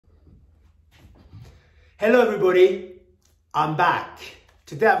Hello everybody, I'm back.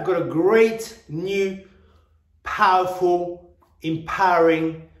 Today I've got a great new, powerful,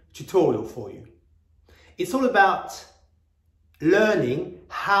 empowering tutorial for you. It's all about learning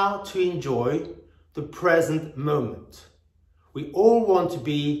how to enjoy the present moment. We all want to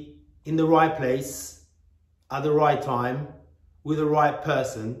be in the right place, at the right time, with the right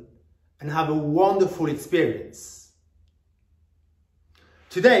person, and have a wonderful experience.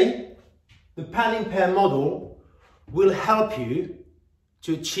 Today, the paddling pair model will help you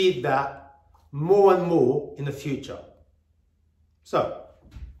to achieve that more and more in the future. So,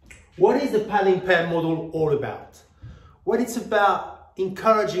 what is the paddling pair model all about? Well, it's about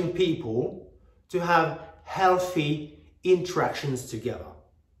encouraging people to have healthy interactions together.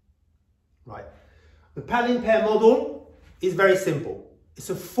 Right? The paddling pair model is very simple. It's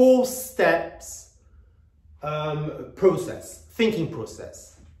a 4 steps thinking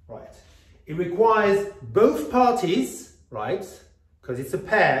process. Right? It requires both parties, right? Because it's a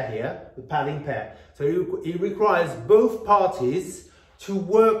pair here, the paddling pair. So it requires both parties to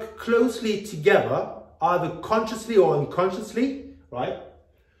work closely together, either consciously or unconsciously, right?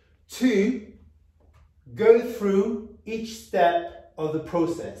 To go through each step of the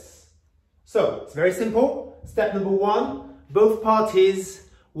process. So it's very simple. Step number 1, both parties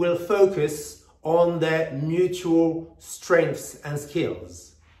will focus on their mutual strengths and skills.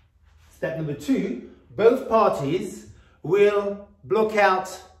 Step number 2, both parties will block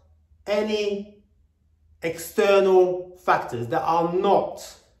out any external factors that are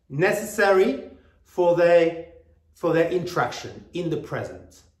not necessary for their interaction in the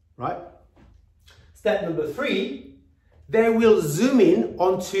present, right? Step number 3, they will zoom in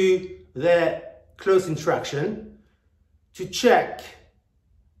onto their close interaction to check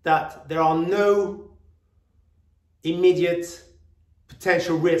that there are no immediate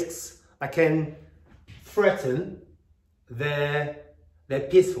potential risks that can threaten their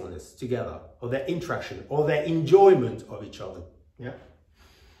peacefulness together, or their interaction, or their enjoyment of each other. Yeah?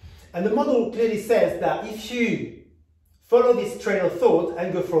 And the model clearly says that if you follow this train of thought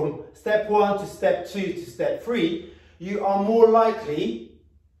and go from step 1 to step 2 to step 3, you are more likely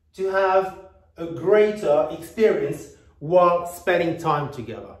to have a greater experience while spending time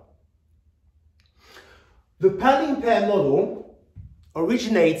together. The paddling pair model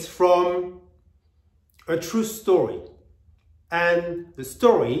originates from a true story. And the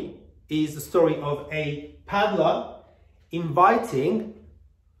story is the story of a paddler inviting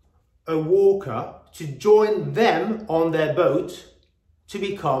a walker to join them on their boat to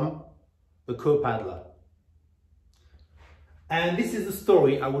become the co-paddler. And this is the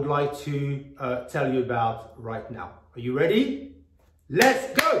story I would like to tell you about right now. Are you ready?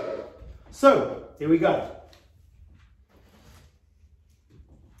 Let's go! So, here we go.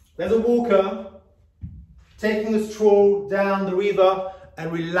 There's a walker taking a stroll down the river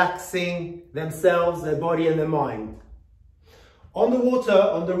and relaxing themselves, their body and their mind. On the water,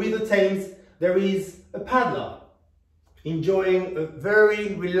 on the River Thames, there is a paddler enjoying a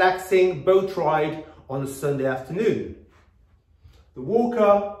very relaxing boat ride on a Sunday afternoon. The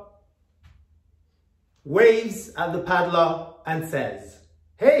walker waves at the paddler and says,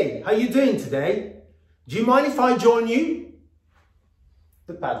 "Hey, how you doing today? Do you mind if I join you?"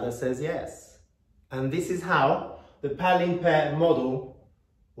 The paddler says yes. And this is how the paddling pair model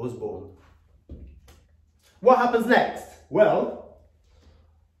was born. What happens next? Well,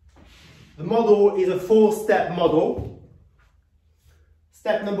 the model is a 4-step model.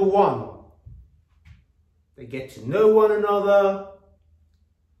 Step number 1, they get to know one another,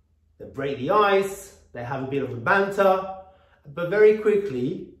 they break the ice, they have a bit of a banter, but very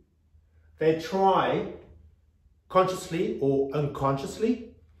quickly they try, consciously or unconsciously,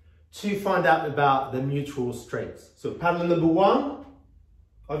 to find out about the mutual strengths. So paddler number 1,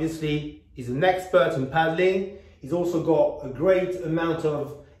 obviously, is an expert in paddling. He's also got a great amount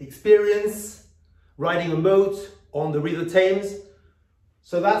of experience riding a boat on the River Thames.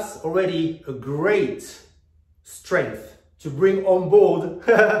 So that's already a great strength to bring on board.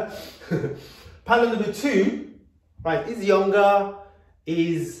 Paddler number 2, right, is younger,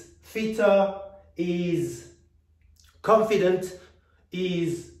 is fitter, is confident,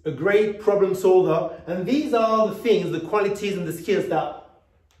 is a great problem solver, and these are the things, the qualities and the skills that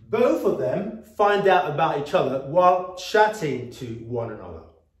both of them find out about each other while chatting to one another.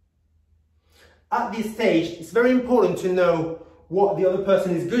 At this stage, it's very important to know what the other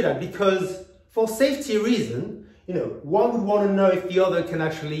person is good at, because for safety reason, one would want to know if the other can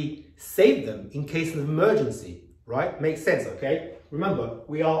actually save them in case of emergency, right? Makes sense, okay? Remember,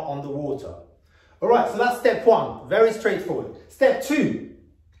 we are on the water. All right, so that's step 1, very straightforward. Step 2,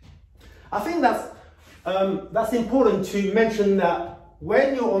 I think that's that's important to mention that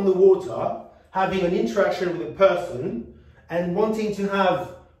when you're on the water, having an interaction with a person and wanting to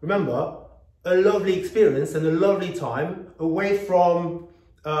have, remember, a lovely experience and a lovely time away from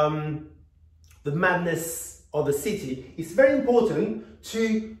the madness of the city, it's very important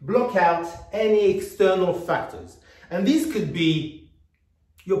to block out any external factors. And these could be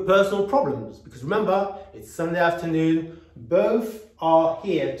your personal problems, because remember, it's Sunday afternoon, both are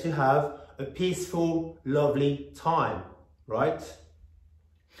here to have a peaceful, lovely time, right?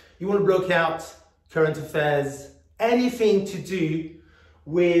 You want to block out current affairs, anything to do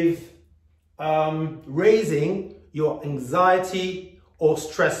with raising your anxiety or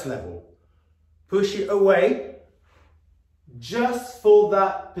stress level. Push it away just for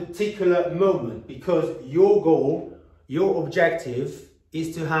that particular moment, because your goal, your objective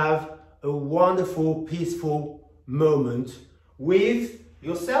is to have a wonderful, peaceful moment with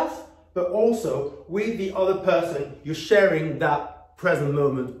yourself, but also with the other person you're sharing that present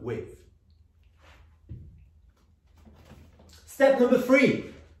moment with. Step number 3.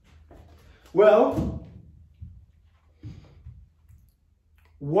 Well,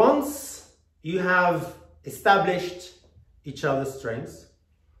 once you have established each other's strengths,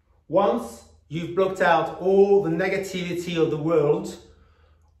 once you've blocked out all the negativity of the world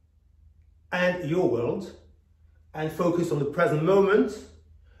and your world and focus on the present moment,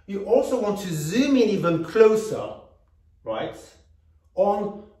 you also want to zoom in even closer, right,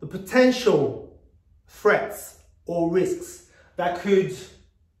 on the potential threats or risks that could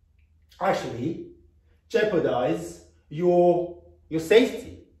actually jeopardize your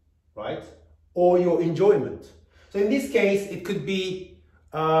safety, right, or your enjoyment. So in this case, it could be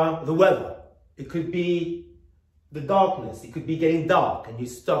the weather, it could be the darkness, it could be getting dark and you're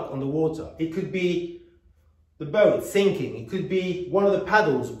stuck on the water, it could be the boat sinking, it could be one of the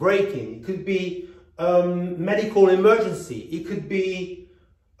paddles breaking, it could be medical emergency, it could be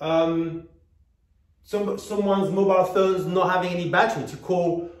someone's mobile phone's not having any battery to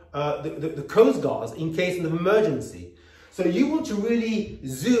call the Coast Guards in case of emergency. So you want to really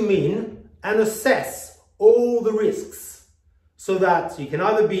zoom in and assess all the risks so that you can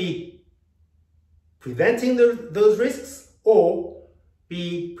either be preventing those risks or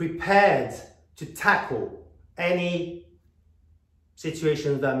be prepared to tackle any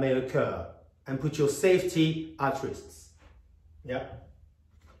situations that may occur and put your safety at risks. Yeah.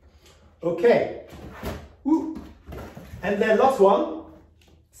 Okay. Woo. And then last one,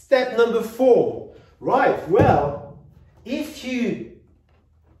 step number 4. Right, well, if you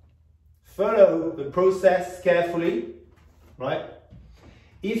follow the process carefully, right,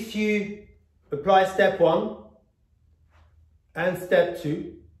 if you apply step 1 and step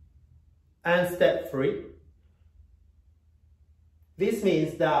 2 and step 3, this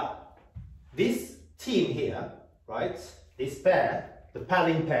means that this team here, right, this pair, the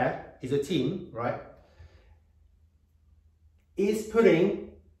paddling pair is a team, right, is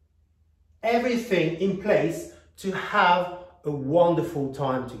putting everything in place to have a wonderful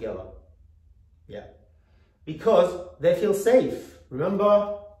time together. Yeah, because they feel safe.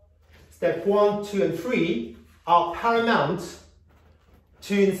 Remember, step 1, 2, and 3 are paramount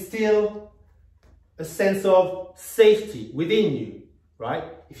to instill a sense of safety within you, right?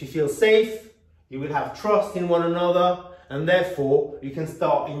 If you feel safe, you will have trust in one another, and therefore you can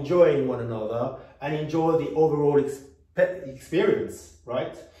start enjoying one another and enjoy the overall experience,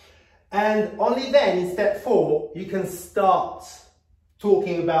 right? And only then in step 4, you can start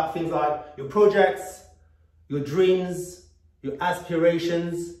talking about things like your projects, your dreams, your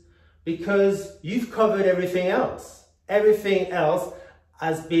aspirations, because you've covered everything else. Everything else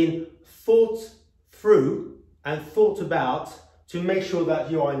has been thought through and thought about to make sure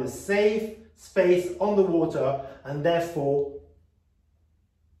that you are in a safe space on the water and therefore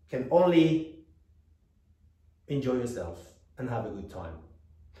can only enjoy yourself and have a good time.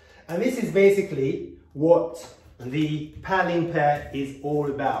 And this is basically what the paddling pair is all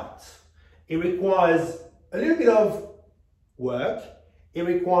about. It requires a little bit of work, it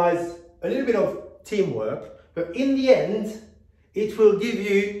requires a little bit of teamwork, but in the end, it will give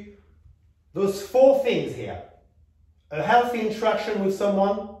you those 4 things here. A healthy interaction with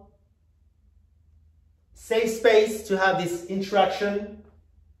someone, safe space to have this interaction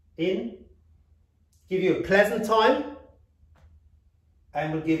in, give you a pleasant time,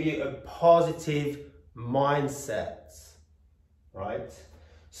 and will give you a positive mindset, right?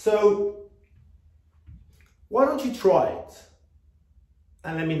 So why don't you try it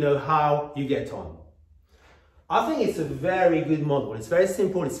and let me know how you get on. I think it's a very good model. It's very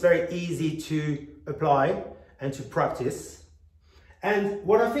simple, it's very easy to apply and to practice. And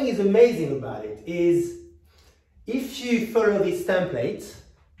what I think is amazing about it is if you follow this template,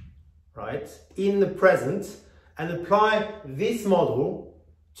 right, in the present and apply this model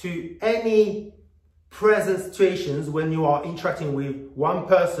to any present situations when you are interacting with one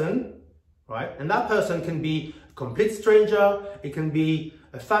person, right, and that person can be a complete stranger, it can be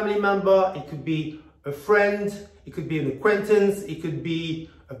a family member, it could be a friend, it could be an acquaintance, it could be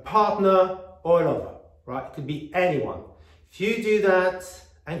a partner or a lover, right? It could be anyone. If you do that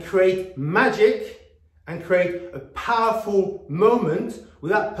and create magic and create a powerful moment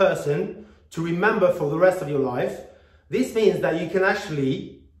with that person to remember for the rest of your life, this means that you can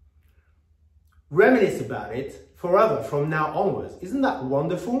actually reminisce about it forever from now onwards. Isn't that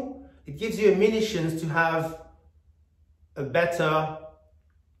wonderful? It gives you ammunitions to have a better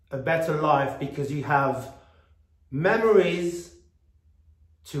life because you have memories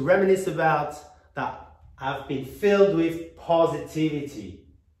to reminisce about that have been filled with positivity.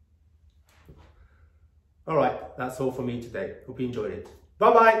 All right, that's all for me today. Hope you enjoyed it.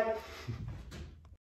 Bye-bye.